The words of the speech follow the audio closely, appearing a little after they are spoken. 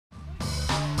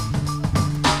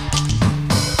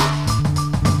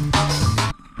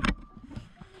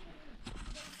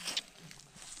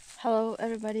Hello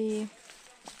everybody,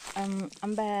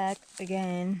 I'm back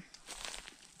again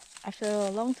after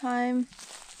a long time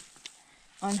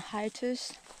on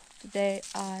hiatus. Today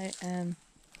I am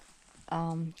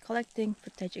collecting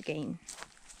footage again.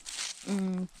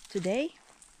 Today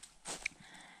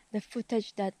the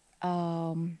footage that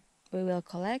we will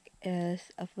collect is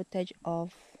a footage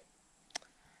of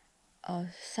a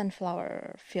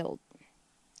sunflower field.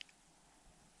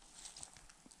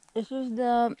 This is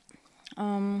the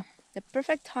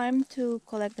perfect time to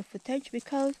collect the footage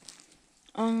because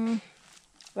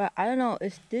well, I don't know,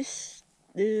 is this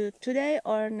today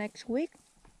or next week?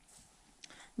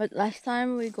 But last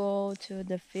time we go to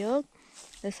the field,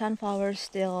 the sunflower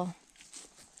still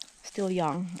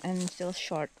young and still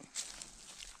short.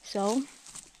 So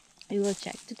we will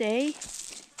check today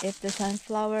if the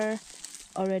sunflower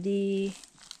already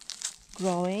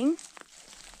growing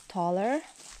taller.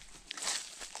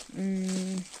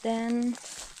 Then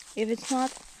if it's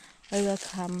not, we will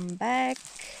come back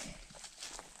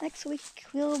next week.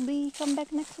 Come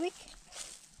back next week?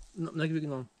 No, next week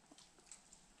no.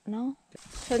 No?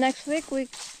 So next week we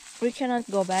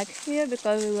cannot go back here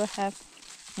because we will have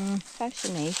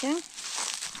vaccination.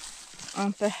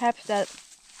 Perhaps that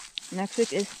next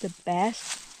week is the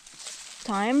best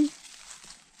time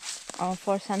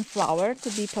for sunflower to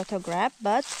be photographed,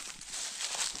 but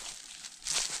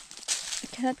we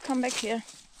cannot come back here.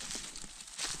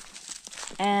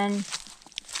 And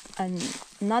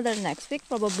another next week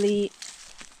probably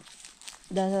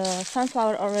the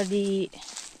sunflower already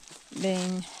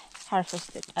being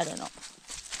harvested. I don't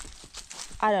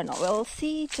know. We'll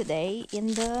see today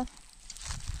in the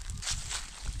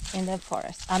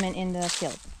forest. I mean in the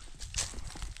field.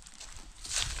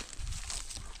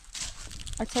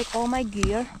 I'll take all my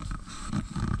gear.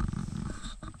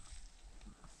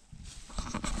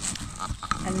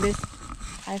 And this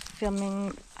I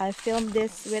filmed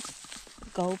this with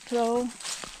GoPro.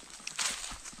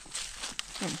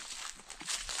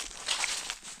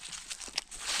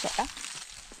 So yeah.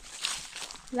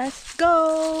 Let's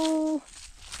go.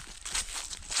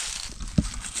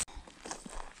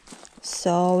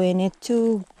 So we need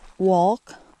to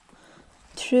walk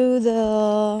through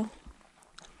the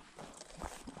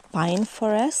pine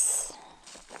forest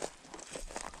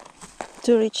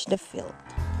to reach the field.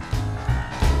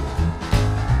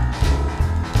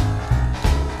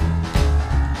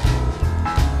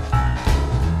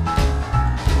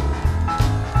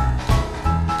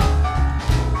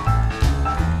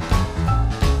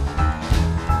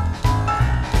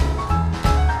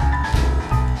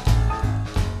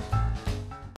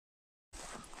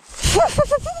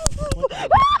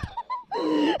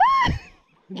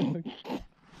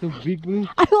 So big one.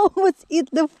 I almost eat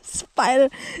the spider,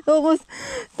 almost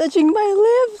touching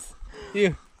my lips.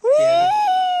 Here.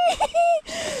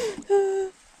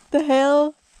 The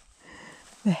hell.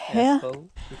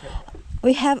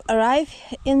 We have arrived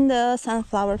in the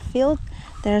sunflower field.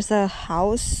 There's a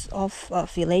house of a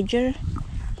villager.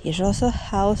 Here's also a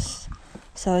house.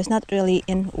 So it's not really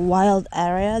in wild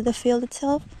area, the field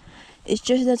itself. It's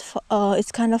just that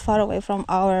it's kind of far away from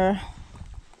our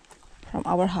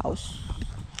house.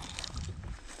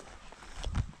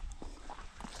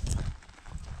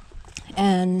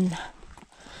 And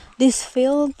this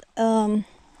field,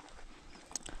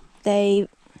 they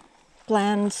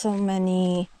plant so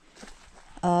many.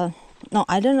 No,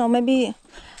 I don't know. Maybe,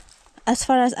 as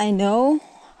far as I know,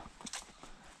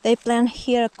 they plant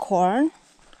here corn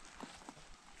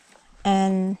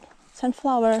and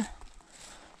sunflower.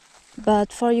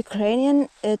 But for Ukrainian,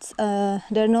 it's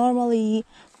they normally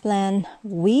plant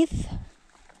wheat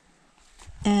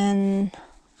and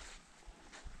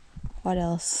what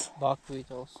else? Buckwheat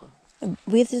also.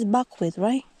 Wheat is buckwheat,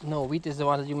 right? No, wheat is the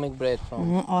one that you make bread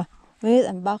from. Wheat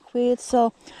and buckwheat.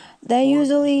 So they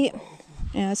usually,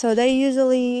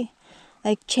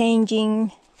 like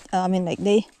changing. I mean, like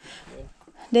they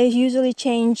usually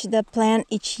change the plant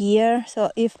each year. So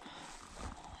if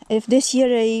this year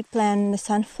they plant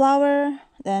sunflower,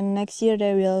 then next year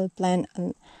they will plant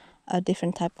a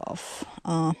different type of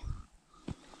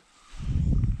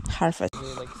harvest.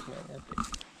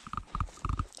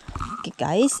 Okay,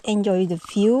 guys, enjoy the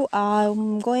view.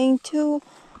 I'm going to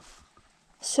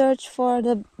search for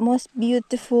the most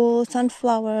beautiful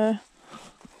sunflower.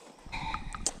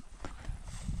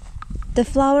 The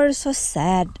flower is so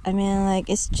sad. I mean, like,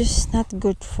 it's just not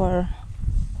good for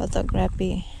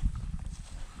photography.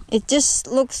 It just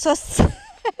looks so sad.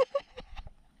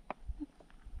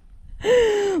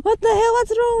 What the hell?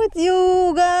 What's wrong with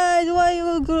you guys? Why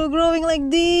are you growing like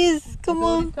this? Come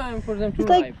on. It's time for them to It's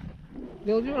like, ripe.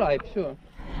 They'll do ripe, sure.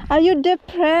 are you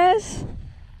depressed?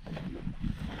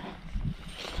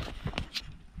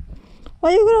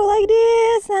 Why you grow like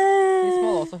this? This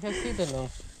small also has seeds or no?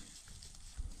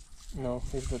 No,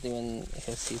 this not even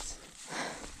has seeds.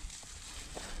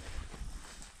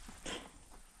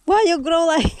 Why you grow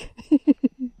like?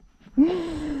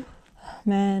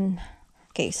 Man.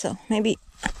 Okay, so maybe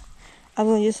I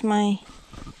will use my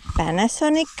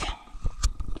Panasonic.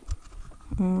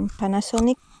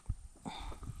 Panasonic.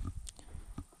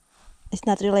 It's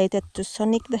not related to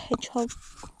Sonic the Hedgehog.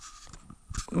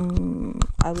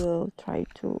 I will try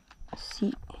to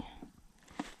see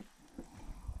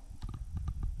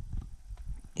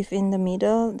if in the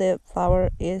middle the flower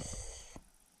is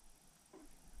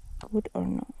good or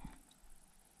not.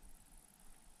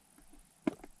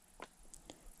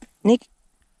 Nick,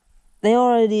 they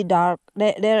already dark.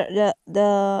 They're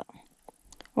the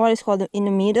what is called in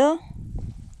the middle.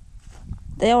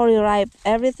 They already ripe.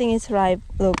 Everything is ripe.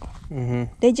 Look,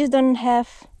 they just don't have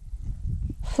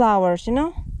flowers. You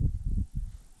know.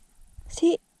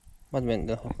 See, What meant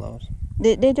the flowers?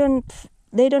 they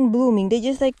don't blooming. They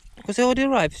just like Because they already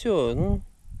ripe, sure. No?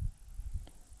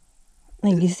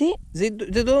 you see. They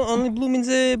don't only bloom in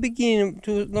the beginning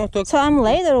to not talk. So I'm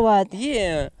late or what?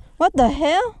 Yeah, What the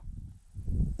hell?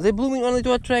 they're blooming only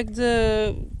to attract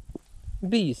the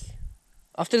bees.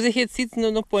 After they hit seeds,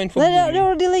 no point for They're blooming.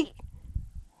 already like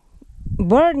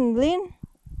burning.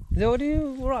 They already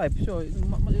ripe, sure. It's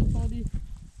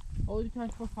already time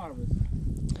for harvest.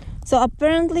 So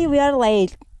apparently we are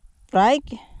late, right?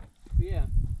 Yeah.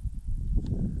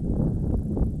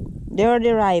 They're already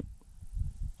ripe.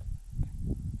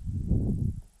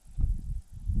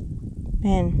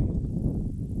 Man,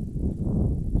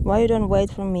 why you don't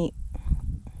wait for me?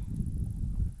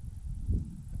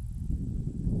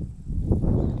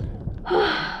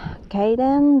 Okay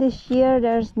then, this year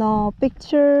there's no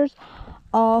pictures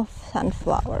of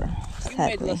sunflower, We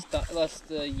made sadly. last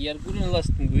year, good and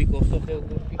last week also have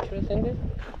good pictures in it.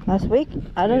 Last week?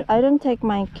 I don't take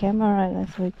my camera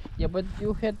last week. Yeah, but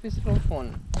you had this from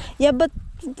phone. Yeah, but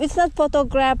it's not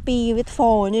photography with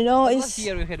phone, you know. But It's last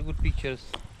year we had good pictures.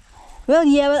 well,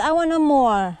 yeah, but I wanna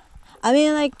more. I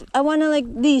mean, like I wanna like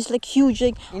this, like huge,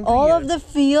 like In 2 all of years. the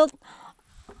field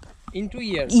In 2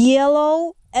 years.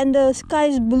 yellow and the sky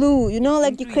is blue. You know,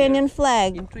 like In 2 Ukrainian years.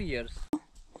 flag. In 2 years.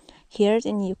 Here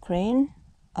in Ukraine,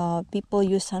 people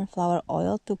use sunflower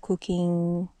oil to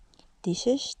cooking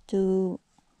dishes, to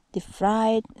deep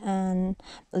fried, and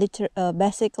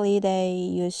basically they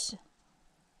use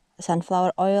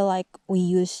sunflower oil like we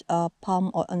use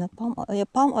palm oil,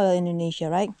 palm oil in Indonesia,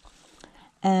 right?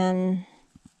 And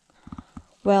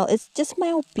well, it's just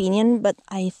my opinion, but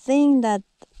I think that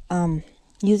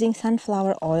using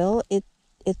sunflower oil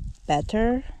it's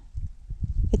better.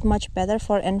 It's much better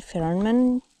for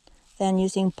environment than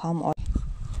using palm oil.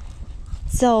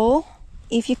 So,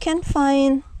 if you can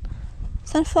find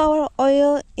sunflower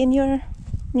oil in your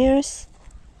nearest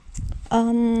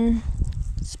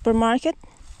supermarket,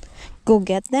 go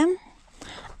get them.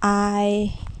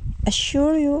 I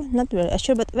assure you, not really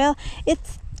assure, but well,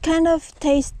 it's kind of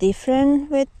tastes different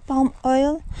with palm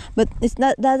oil, but it's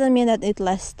not doesn't mean that it's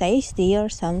less tasty or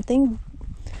something.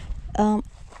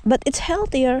 But it's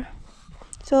healthier,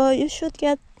 so you should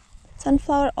get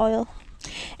sunflower oil.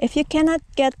 If you cannot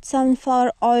get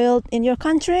sunflower oil in your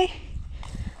country,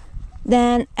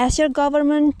 then ask your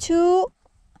government to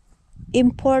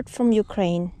import from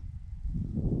Ukraine.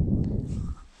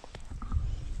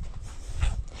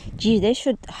 Gee, they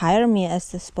should hire me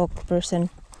as the spokesperson.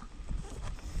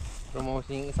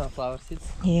 Promoting sunflower seeds.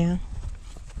 Yeah.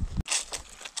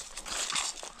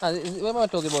 What am I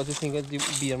talking about? This thing that the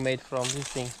beer made from this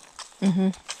thing.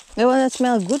 The one that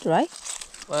smells good, right?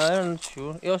 Well, I'm not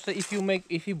sure. Also, if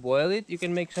you boil it, you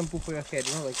can make shampoo for your head.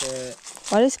 You know, like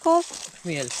What is it called?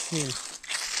 smell.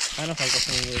 I don't know if I got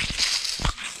some English.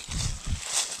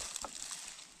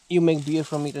 You make beer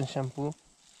from it and shampoo.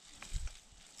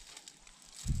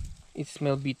 It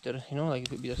smells bitter. You know, like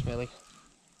bitter smell like.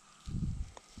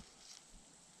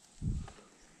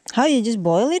 How, you just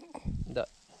boil it? That.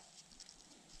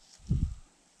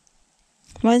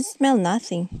 Why does it smell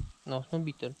nothing? No, it's not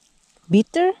bitter.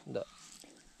 Bitter? That.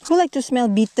 Who like to smell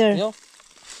bitter? You know,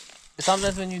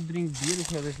 sometimes when you drink beer, it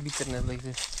smells like bitterness like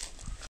this.